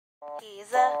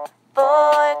He's a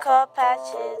boy called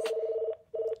Patches.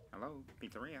 Hello,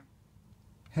 pizzeria.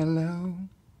 Hello,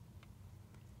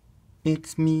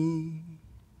 it's me.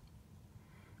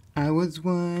 I was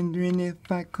wondering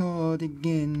if I called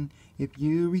again, if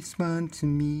you respond to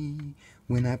me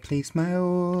when I place my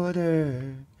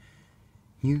order.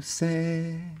 You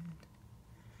said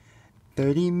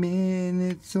 30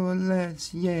 minutes or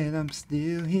less, yet I'm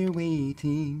still here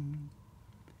waiting.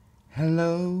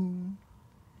 Hello,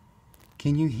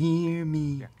 can you hear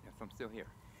me? Yes, I'm still here.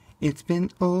 It's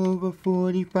been over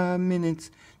 45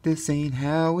 minutes, this ain't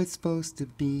how it's supposed to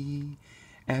be.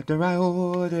 After I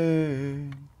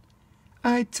ordered,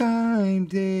 I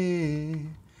timed it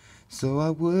so I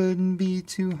wouldn't be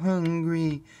too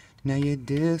hungry. Now you're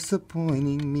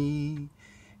disappointing me,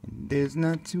 and there's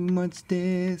not too much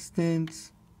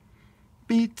distance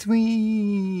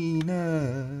between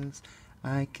us.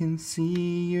 I can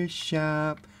see your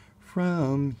shop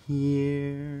from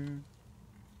here.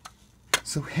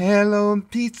 So hello,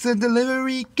 pizza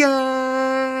delivery guy.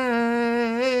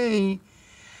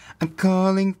 I'm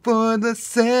calling for the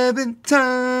 7th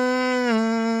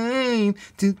time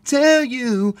to tell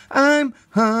you I'm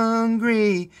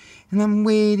hungry and I'm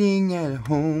waiting at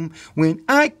home. When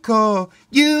I call,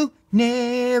 you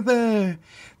never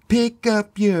pick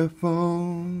up your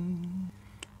phone.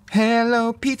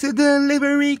 Hello, pizza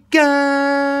delivery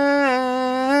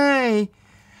guy.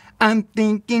 I'm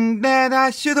thinking that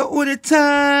I should have ordered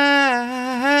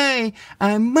Thai.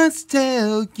 I must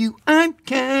tell you I'm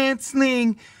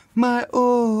canceling my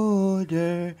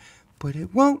order, but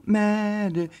it won't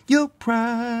matter. You'll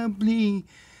probably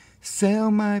sell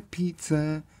my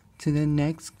pizza to the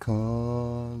next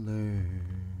caller.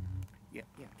 Yeah.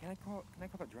 Can I call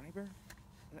a driver?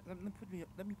 Let me put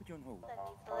you on hold. But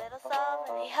he's a little soft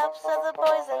and he helps other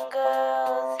boys and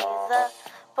girls. He's a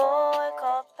boy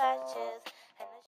called Patches.